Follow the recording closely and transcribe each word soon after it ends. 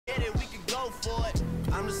for it.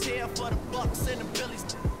 I'm just here for the bucks and the billies.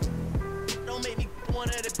 Don't make me one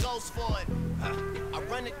of the ghosts for it. I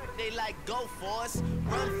run it, they like go for us,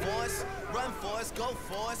 run for us, run for us, go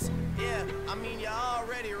for us. Yeah, I mean you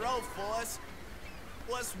already wrote for us.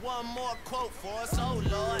 What's one more quote for us? Oh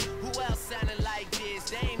Lord, who else sounded like this?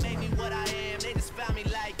 They ain't made me what I am, they just found me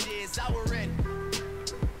like this. I was ready,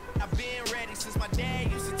 I've been ready since my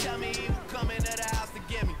dad used to tell me he would come into the house to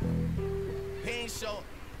get me. He ain't show.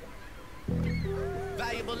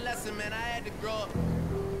 Valuable lesson, man, I had to grow up.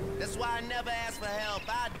 That's why I never ask for help.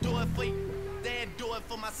 I do it for you, then do it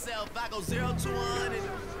for myself. I go 0 to 100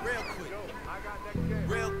 real quick,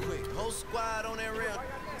 real quick. Whole squad on that real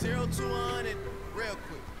 0 to 100 real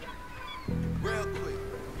quick, real quick,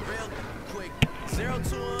 real quick. 0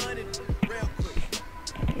 to 100 real quick,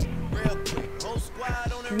 real quick. Whole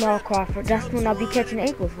squad on that Jamal Crawford. That's when I'll be catching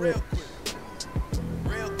ankles with.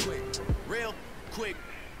 Real quick, real quick.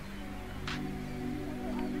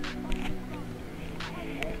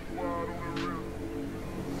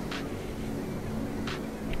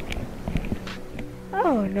 I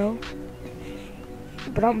don't know,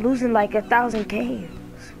 but I'm losing like 1,000 games.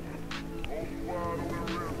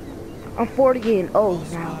 I'm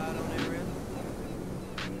 40-0 now.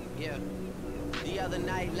 Yeah. The other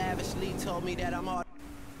night, lavishly told me that I'm hard.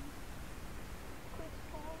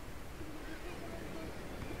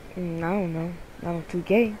 I don't know. Not on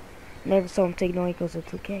 2K. Never saw him take no ankles on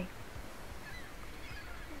 2K.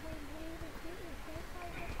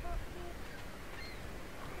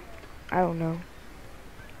 I don't know.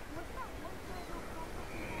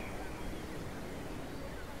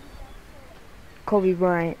 Kobe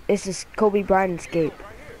Bryant. This is Kobe Bryant escape.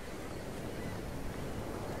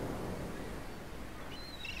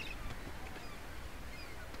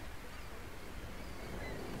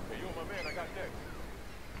 Hey, you my man, I got next.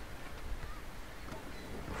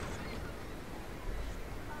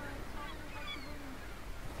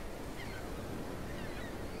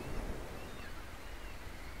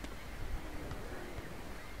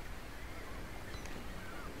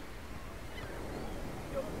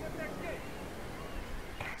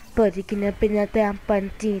 Pagkin na pinatang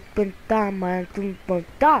pentama tung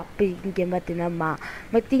punta pagkin matinama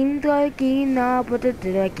matinda kina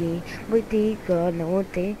patatraki matika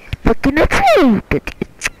note pagkin na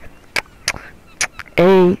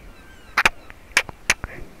hey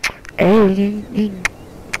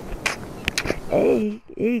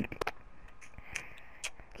hey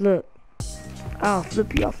look, I'll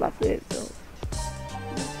flip you off like this though.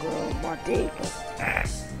 Girl, my dick.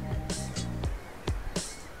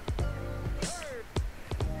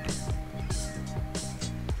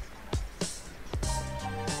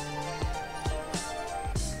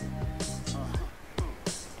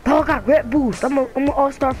 Oh, I got Red Boost. I'm a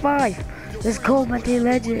All-Star 5. Let's go, my dear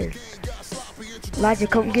legend. Elijah,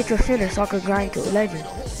 come get your center so I can grind to a legend.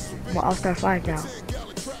 I'm an All-Star 5 now.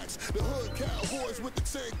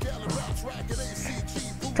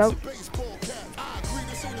 So,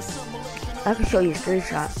 I can show you a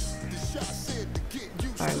screenshot.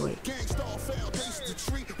 Alright, wait.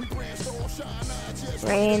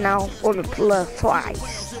 Ran out on the plus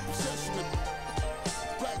twice.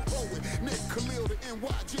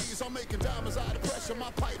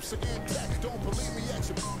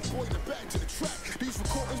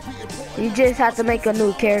 You just have to make a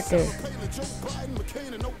new character.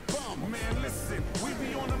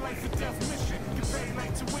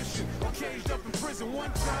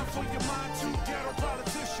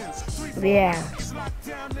 Yeah.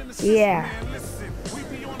 Yeah.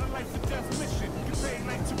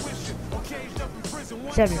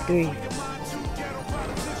 73.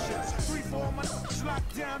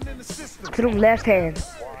 To them left hand.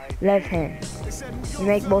 Left hand. You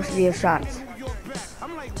make most of your shots.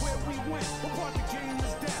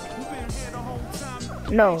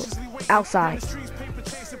 No, outside.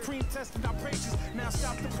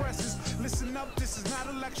 Listen up, this is not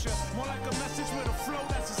a lecture. More like a message with a flow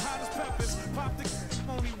that's as hot as peppers. Pop the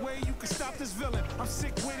only way you can stop this villain. I'm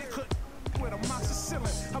sick with it, could with a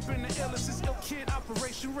moxicillin. I've been the illest, this ill kid,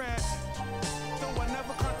 Operation Red. Though I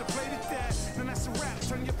never contemplated that. Then that's a rap.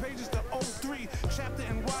 Turn your pages to 03. Chapter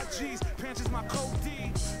in YG's. Pants is my code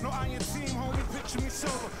D. No iron team, homie. Picture me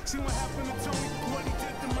solo. See what happened to Tony. What he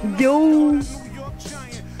did to my New York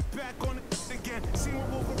Giant. Back on it again. See what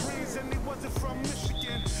Wolverines and they wasn't from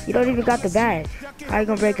Michigan. You don't even got the badge. How you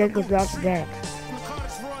gonna break ankles without the badge?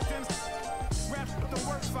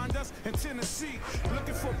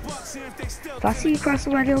 If I see you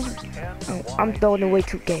crossing right over, I'm throwing away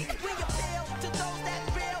 2K.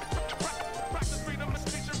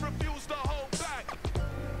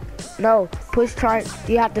 No, push try.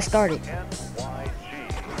 You have to start it.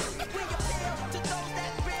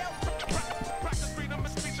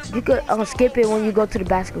 You could skip it when you go to the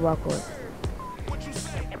basketball court.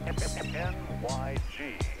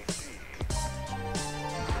 NYG.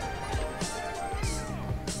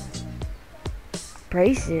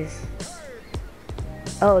 Braces.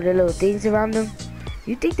 Oh, the little things around them.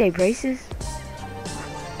 You think they braces?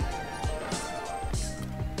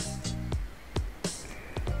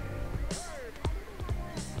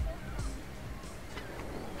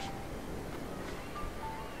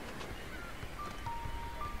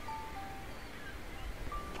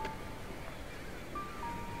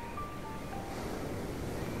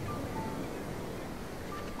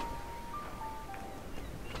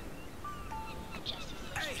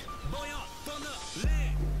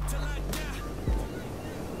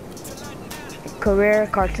 Career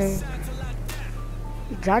cartoon.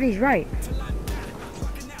 Johnny's right.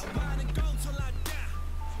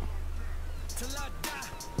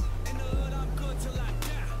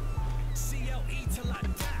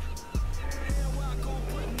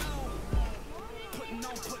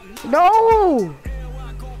 No!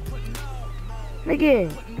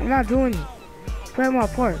 Nigga, I'm not doing it. Play my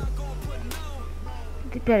part.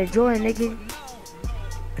 You better join, nigga.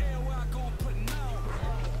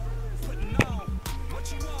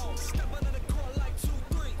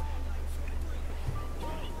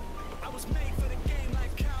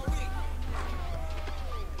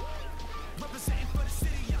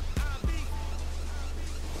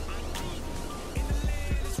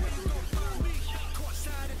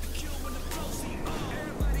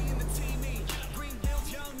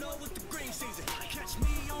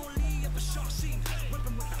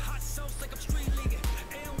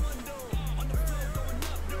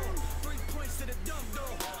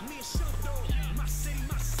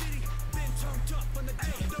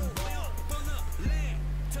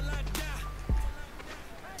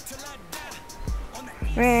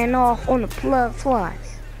 Ran off on the plug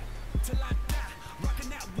twice.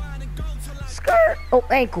 Skirt. Oh,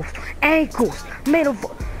 ankles. Ankles. Middle.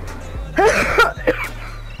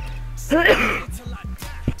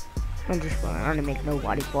 I'm just fine. I'm gonna make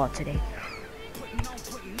nobody fall today.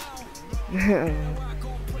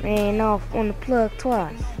 Ran off on the plug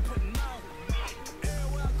twice.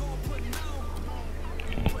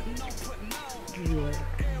 Yeah.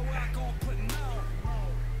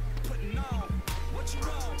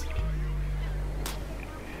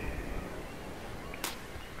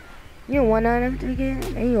 You don't want none of them again?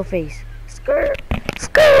 In your face. Skirt,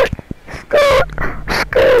 skirt, skirt,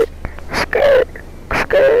 skirt, skirt,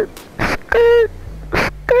 skirt, skirt,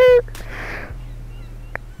 skirt.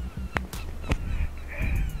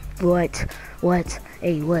 What? What?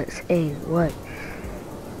 Hey, what? Hey, what?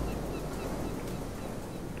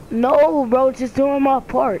 No, bro, just doing my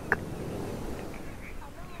part.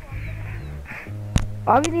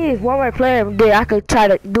 All we need is one more player. Then I could try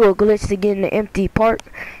to do a glitch to get in the empty part,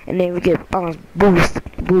 and then we get boost.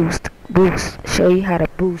 Show you how to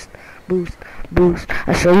boost.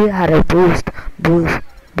 I show you how to boost. I'm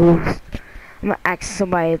gonna ask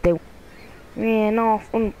somebody if they ran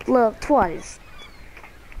off on the plug twice.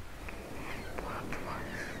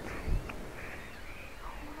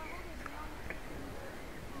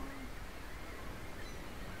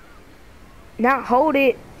 Now hold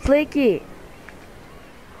it, flick it.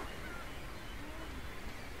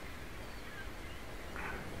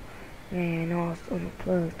 Ran off on the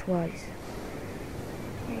plug twice.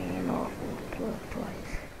 Ran off on the plug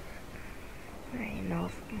twice. Ran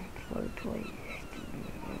off on the plug twice.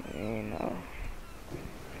 Ran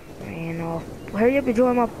off. Hurry up and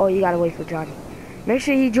join my. Oh, you gotta wait for Johnny. Make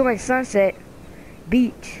sure he joins Sunset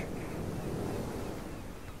Beach.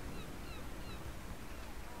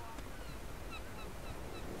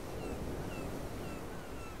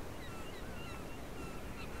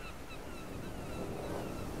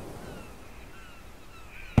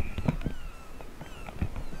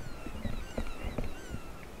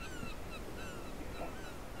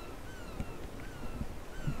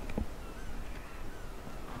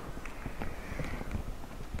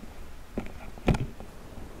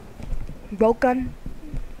 Broken.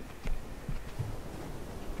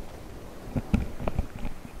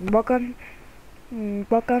 Broken.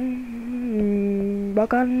 Broken. Broken.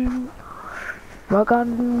 Broken.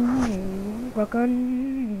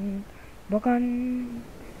 Broken. Broken.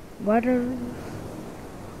 Water.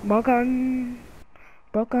 Broken.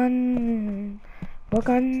 Broken.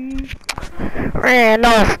 Broken. Ran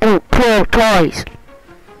off the 12 twice.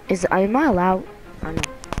 Am I allowed? I know.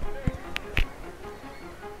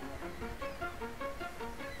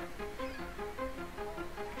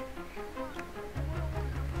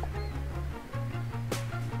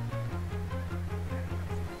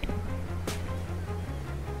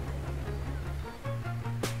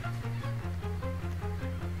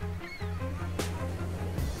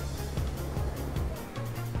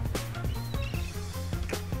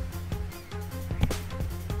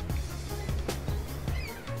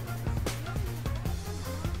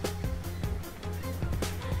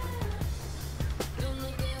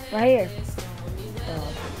 Right here.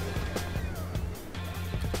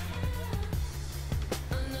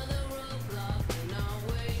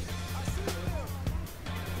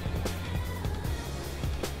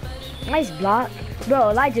 Nice block. Bro,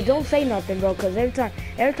 Elijah, don't say nothing, bro, because every time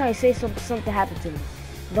you say something happens to me.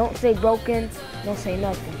 Don't say broken, don't say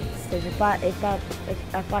nothing. Because if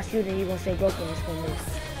I shoot and you gonna say broken, it's gonna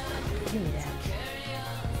miss. Give me that.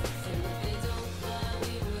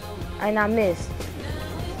 And I missed.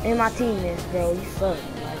 And my team missed, bro. You suck,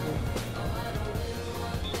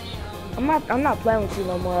 Elijah. I'm not playing with you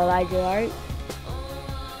no more, Elijah, alright?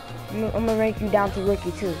 I'm gonna rank you down to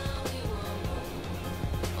rookie too.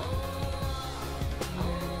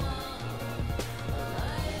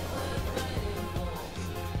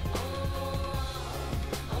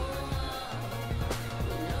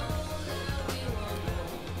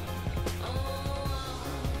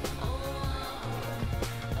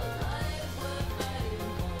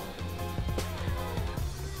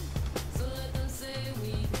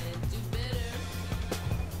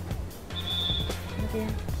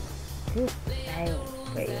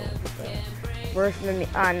 First, let me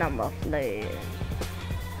not my flag.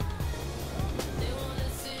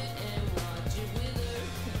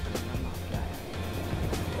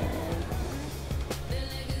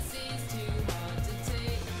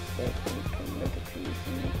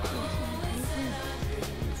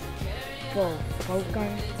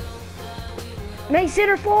 Gun. Make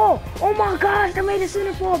center fall! Oh my gosh, I made a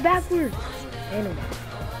center fall backwards. Anyway,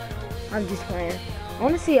 I'm just playing. I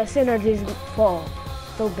want to see a center just fall.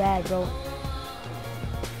 So bad, bro.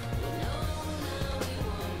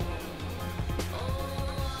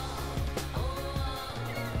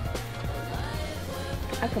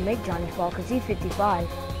 I can make Johnny fall because he's 55.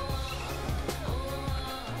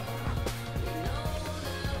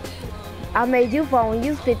 I made you fall when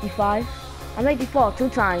you was 55. I made you fall 2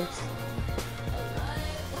 times.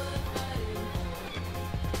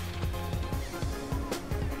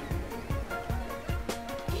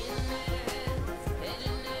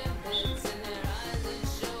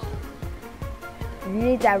 You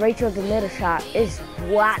need that Rachel the middle shot. It's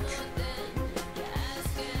what?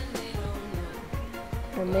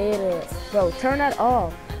 The middle. Bro, turn that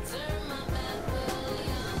off.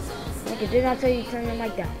 Nigga, did I tell you to turn the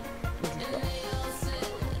mic down?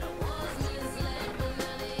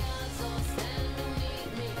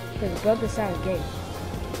 Because brother sounds gay.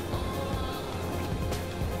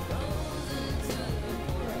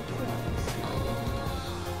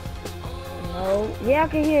 No. Yeah, I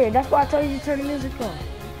can hear it. That's why I told you to turn the music on.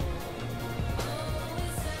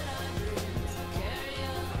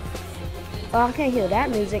 Oh, I can't hear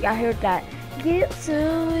that music. I heard that. Get to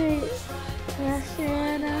it.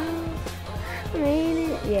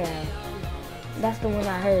 Mean it. Yeah. That's the one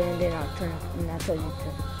I heard, and then I turned and I told you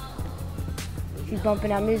to. She's bumping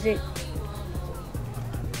that music.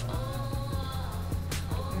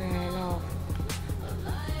 Man, off.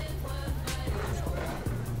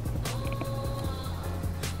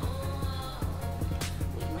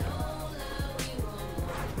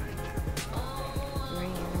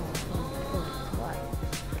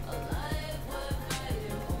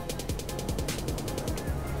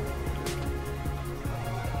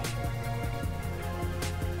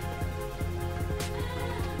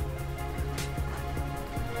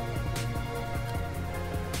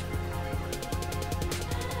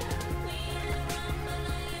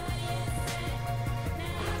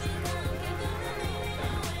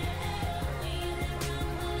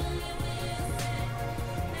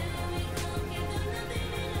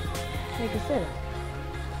 Make a sit.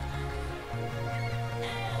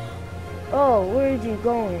 Oh, where's you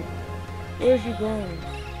going? Where's you going?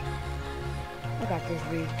 I got this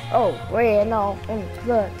read. Oh, wait, no.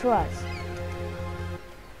 Look, twice.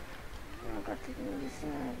 I got to go this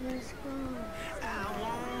side. Let's go.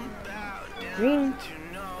 Green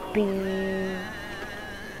bean.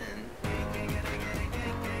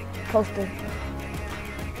 Poster.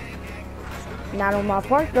 Not on my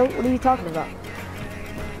part though. What are you talking about?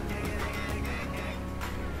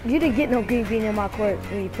 You didn't get no green bean in my court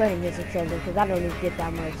when you playing against each other, because I don't even get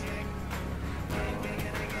that much.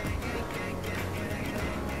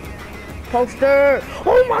 Poster!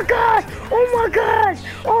 Oh my gosh! Oh my gosh!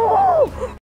 Oh!